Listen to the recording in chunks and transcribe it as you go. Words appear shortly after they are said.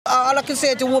all I can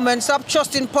say to women, stop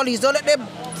trusting police. Don't let them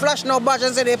flash no badge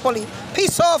and say they're police.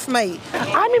 Piss off, mate.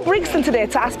 I'm in Brixton today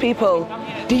to ask people,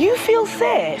 do you feel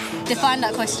safe? Define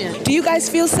that question. Do you guys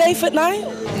feel safe at night?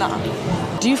 No.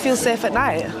 Do you feel safe at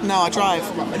night? No, I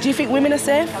drive. Do you think women are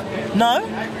safe? No.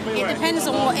 It depends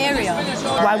on what area.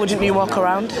 Why wouldn't you walk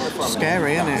around?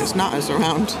 Scary, isn't it? It's nutters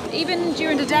around. Even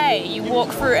during the day, you walk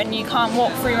through and you can't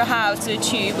walk through a house to a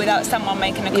tube without someone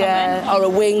making a comment. Yeah, or a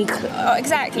wink. Oh,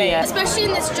 exactly. Yeah. Especially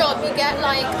in this job, you get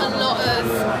like a lot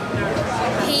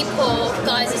of people,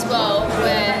 guys as well,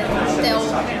 where they'll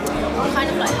kind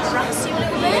of like harass you a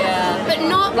little bit. Yeah. But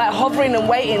not Like hovering and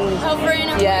waiting. hovering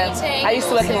and waiting. I used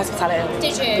to work in hospitality.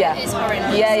 Did you? Yeah. It's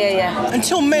horrendous. Yeah.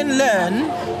 Until men learn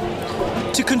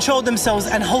to control themselves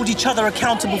and hold each other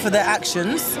accountable for their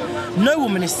actions, no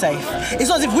woman is safe. It's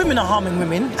not as if women are harming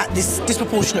women at this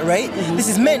disproportionate rate. This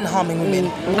is men harming women.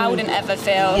 I wouldn't ever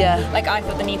feel like I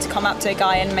feel the need to come up to a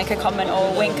guy and make a comment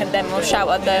or wink at them or shout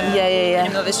at them in the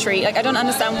middle of the street. Like, I don't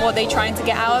understand what they're trying to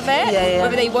get out of it.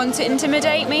 Whether they want to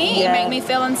intimidate me and make me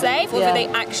feel unsafe, or whether they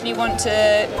actually want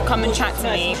to come and chat to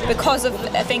me because of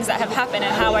things that have happened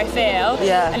and how I feel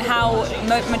and how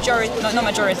majority, not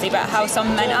majority, but how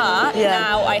some men are.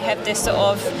 Now I have this sort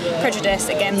of prejudice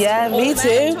against all me men.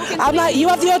 too. I'm like, you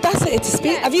have the audacity to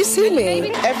speak. Have you seen me?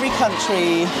 Every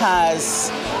country has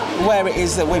where it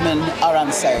is that women are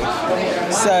unsafe.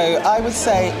 So I would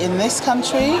say in this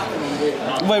country,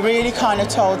 we're really kind of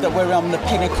told that we're on the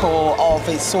pinnacle of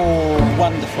it's all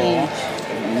wonderful.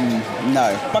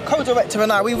 No. My co-director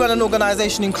and I, we run an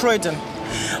organisation in Croydon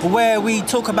where we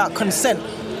talk about consent.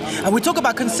 And we talk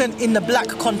about consent in the black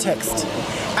context.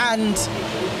 And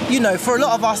you know, for a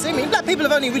lot of us, I mean, black people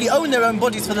have only really owned their own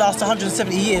bodies for the last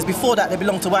 170 years. Before that, they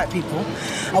belonged to white people.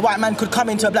 A white man could come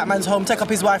into a black man's home, take up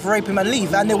his wife, rape him and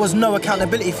leave, and there was no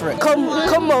accountability for it. Come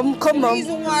on. The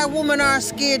reason why women are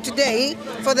scared today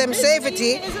for their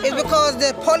safety is because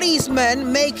the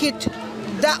policemen make it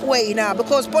that way now,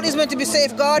 because policemen to be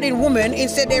safeguarding women,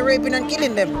 instead they're raping and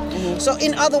killing them. So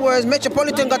in other words,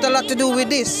 Metropolitan got a lot to do with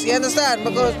this, you understand?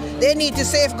 Because they need to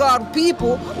safeguard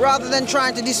people rather than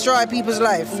trying to destroy people's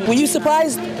life. Were you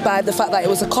surprised by the fact that it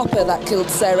was a copper that killed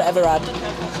Sarah Everard?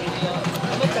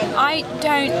 I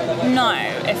don't know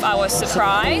if I was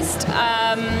surprised.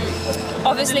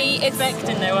 Obviously, it's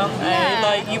expecting though, aren't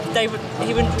they?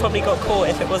 He wouldn't probably got caught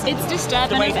if it wasn't. It's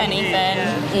disturbing, if anything,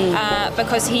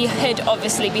 because he hid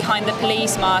obviously behind the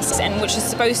police masks, and which is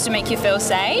supposed to make you feel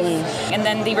safe. And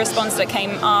then the response that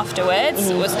came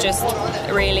afterwards was just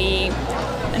really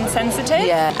insensitive.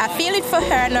 I feel it for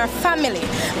her and her family,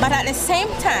 but at the same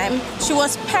time, she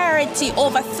was priority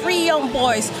over 3 young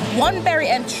boys, one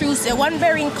buried on Tuesday, one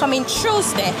buried coming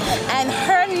Tuesday, and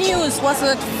her news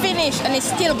wasn't finished and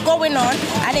it's still going on,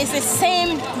 and it's the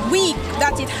same week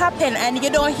that it happened, and you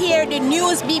don't hear the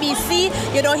news, BBC,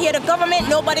 you don't hear the government,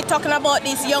 nobody talking about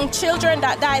these young children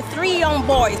that died, 3 young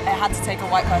boys. It had to take a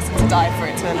white person to die for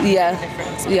it to make a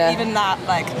difference. But even that,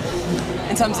 like,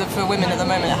 in terms of for women at the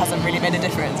moment, it hasn't really made a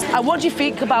difference. And what do you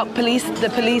think about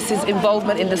the police's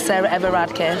involvement in the Sarah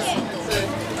Everard case?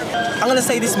 I'm going to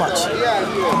say this much.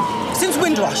 Since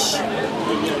Windrush,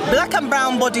 black and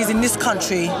brown bodies in this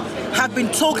country have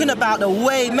been talking about the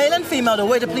way, male and female, the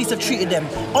way the police have treated them,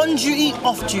 on duty,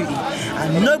 off duty,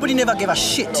 and nobody never gave a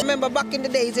shit. I remember back in the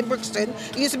days in Brixton,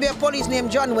 there used to be a police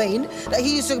named John Wayne, that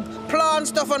he used to plant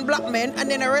stuff on black men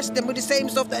and then arrest them with the same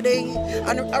stuff that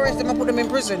and arrest them and put them in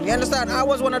prison. You understand? I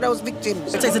was one of those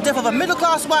victims. So it's the death of a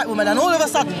middle-class white woman, and all of a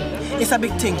sudden, it's a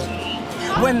big thing.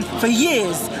 When for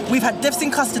years we've had deaths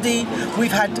in custody,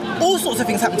 we've had all sorts of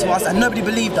things happen to us and nobody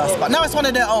believed us. But now it's one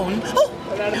of their own. Oh.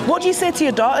 What do you say to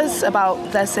your daughters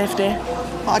about their safety?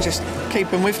 I just keep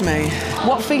them with me.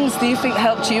 What things do you think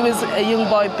helped you as a young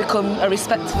boy become a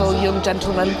respectable young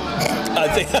gentleman? I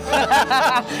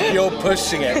think you're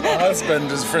pushing it. My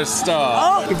husband is for a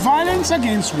start. The violence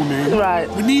against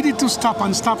women, we need it to stop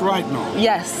and stop right now.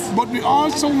 Yes. But we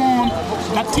also want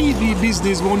that TV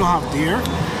business we want to have there.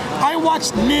 I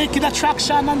watched Naked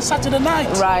Attraction on Saturday night.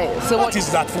 Right. So what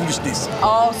is that foolishness?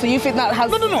 Oh, so you think that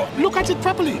has... No. Look at it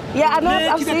properly. Yeah, I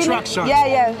know. Naked Attraction.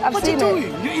 Yeah, I've seen it. What are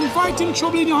you doing? You're inviting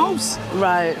trouble in your house.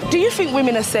 Right. Do you think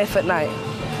women are safe at night?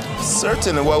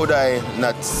 Certainly. Why would I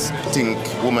not think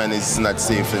woman is not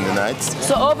safe in the night?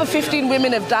 So over 15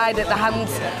 women have died at the hands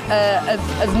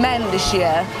of men this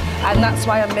year, and that's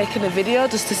why I'm making a video,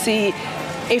 just to see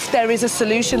if there is a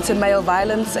solution to male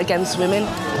violence against women?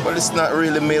 Well, it's not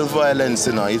really male violence,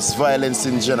 you know, it's violence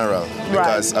in general.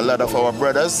 Because a lot of our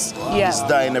brothers is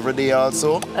dying every day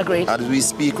also. Agreed. As we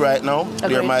speak right now,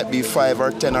 there might be 5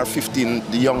 or 10 or 15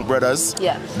 young brothers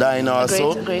dying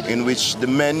also, in which the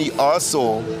men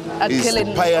also is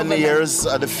the pioneers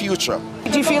of the future.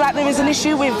 Do you feel like there is an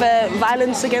issue with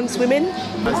violence against women?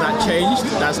 Has that changed?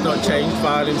 That's not changed.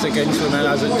 Violence against women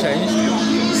hasn't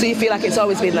changed. So you feel like it's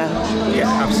always been there? Yeah,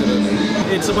 absolutely.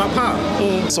 It's about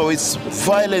power. So it's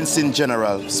violence in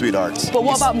general, sweetheart. But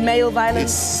what about male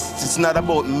violence? It's not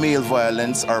about male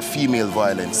violence or female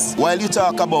violence. While you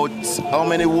talk about how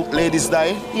many ladies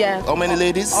die? Yeah. How many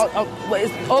ladies?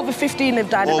 Over 15 have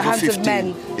died at the hands of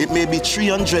men. It may be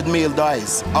 300 male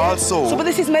dies. Also. So, but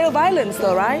this is male violence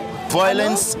though, right?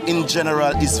 Violence in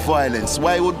general is violence.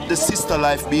 Why would the sister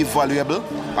life be valuable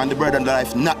and the brother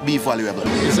life not be valuable?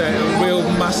 It's a real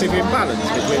massive imbalance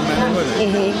between men and women.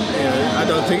 You know, I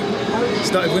don't think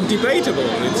it's not even debatable.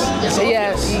 It's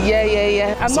obvious.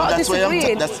 Yeah. I'm not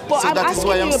disagreeing, but I'm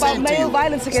asking you about male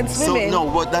violence against women.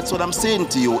 No, but that's what I'm saying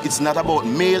to you. It's not about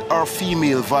male or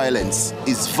female violence.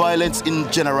 It's violence in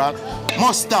general.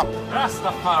 Must stop.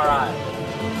 Rastafari.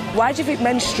 Why do you think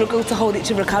men struggle to hold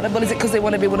each other accountable? Is it because they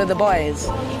want to be one of the boys?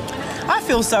 I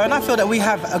feel so, and I feel that we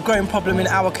have a growing problem in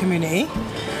our community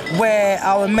where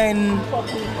our men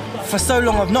for so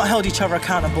long have not held each other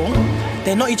accountable.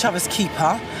 They're not each other's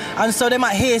keeper. And so they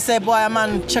might hear say, boy, a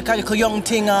man, check out your young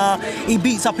thing, he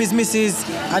beats up his missus,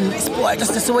 and it's, boy,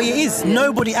 that's the way it is.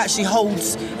 Nobody actually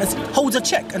holds a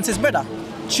check and says, brother,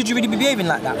 should you really be behaving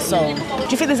like that? So, do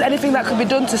you think there's anything that could be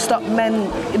done to stop men,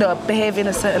 behaving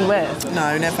a certain way?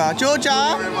 No, never. Georgia?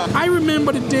 I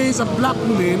remember the days of black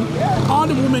women. All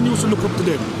the women used to look up to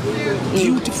them.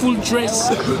 Beautiful dress,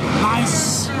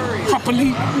 nice,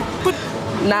 properly. But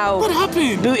now, what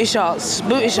happened? Booty shots.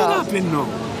 What happened now?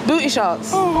 Booty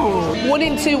shots. Oh. 1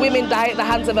 in 2 women die at the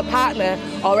hands of a partner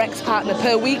or ex-partner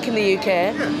per week in the UK.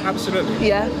 Yeah, absolutely.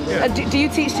 Yeah. And do you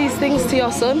teach these things to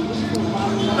your son?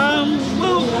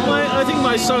 Well, I think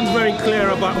my son's very clear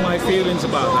about my feelings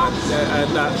about that,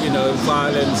 and that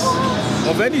violence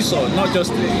of any sort, not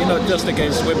just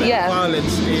against women.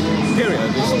 Violence in period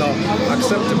is not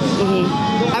acceptable.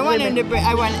 I want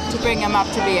to bring him up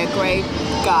to be a great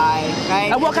guy,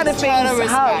 right? And what kind of things?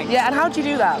 And how do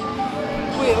you do that?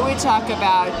 We talk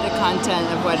about the content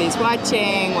of what he's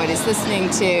watching, what he's listening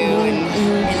to,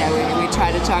 and we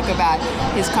try to talk about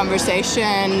his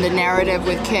conversation, the narrative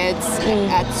with kids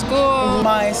at school.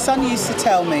 My son used to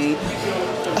tell me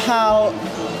how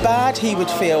bad he would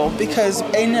feel because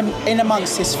in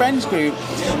amongst his friends group,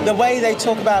 the way they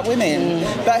talk about women,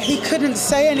 but he couldn't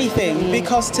say anything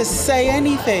because to say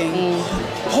anything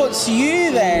puts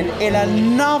you then in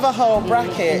another whole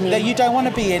bracket that you don't want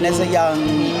to be in as a young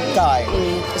guy.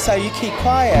 So you keep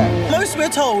quiet. Most we're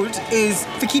told is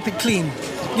to keep it clean.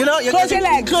 Close your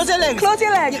legs. Close your legs. Close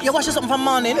your legs. You're washing something from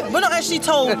morning. We're not actually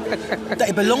told that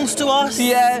it belongs to us.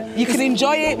 Yeah, you can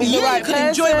enjoy it with the right person. You can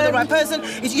enjoy it with the right person.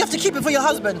 You have to keep it for your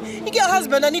husband. You get a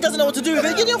husband and he doesn't know what to do with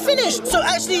it, you're finished. So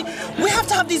actually, we have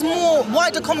to have these more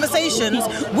wider conversations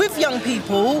with young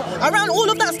people around all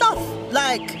of that stuff.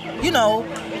 Like,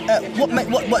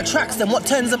 what attracts them, what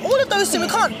turns them, all of those things. We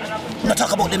can't not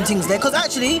talk about them things there because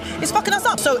actually it's fucking us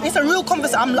up. So it's a real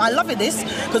conversation. I love it,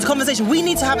 because the conversation we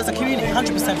need to have as a community,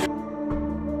 100%.